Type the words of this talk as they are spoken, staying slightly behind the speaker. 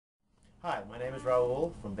Hi, my name is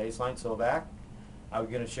Raul from Baseline Sewback. I'm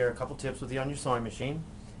going to share a couple tips with you on your sewing machine.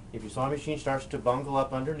 If your sewing machine starts to bungle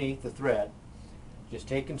up underneath the thread, just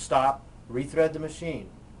take and stop, rethread the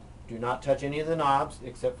machine. Do not touch any of the knobs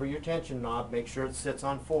except for your tension knob. Make sure it sits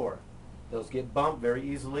on 4. Those get bumped very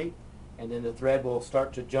easily, and then the thread will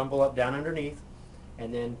start to jumble up down underneath,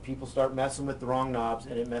 and then people start messing with the wrong knobs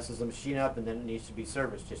and it messes the machine up, and then it needs to be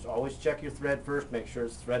serviced. Just always check your thread first, make sure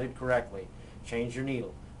it's threaded correctly. Change your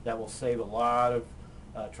needle. That will save a lot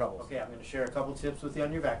of trouble. Okay, I'm going to share a couple tips with you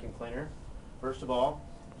on your vacuum cleaner. First of all,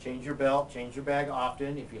 change your belt, change your bag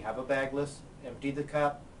often. If you have a bagless, empty the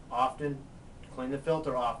cup often, clean the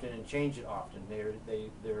filter often, and change it often.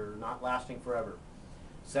 They're not lasting forever.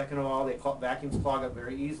 Second of all, vacuums clog up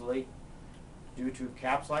very easily due to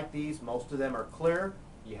caps like these. Most of them are clear.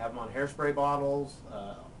 You have them on hairspray bottles,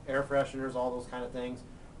 air fresheners, all those kind of things.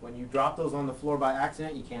 When you drop those on the floor by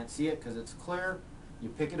accident, you can't see it because it's clear. You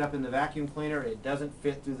pick it up in the vacuum cleaner, it doesn't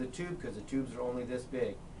fit through the tube because the tubes are only this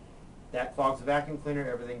big. That clogs the vacuum cleaner,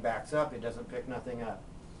 everything backs up, it doesn't pick nothing up.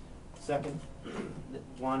 Second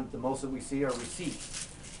one, the most that we see are receipts.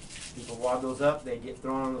 People wad those up, they get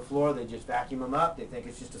thrown on the floor, they just vacuum them up, they think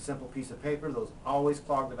it's just a simple piece of paper. Those always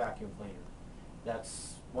clog the vacuum cleaner.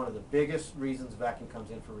 That's one of the biggest reasons a vacuum comes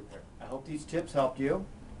in for repair. I hope these tips helped you,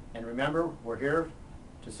 and remember, we're here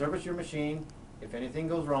to service your machine if anything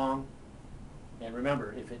goes wrong. And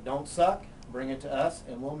remember, if it don't suck, bring it to us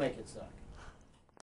and we'll make it suck.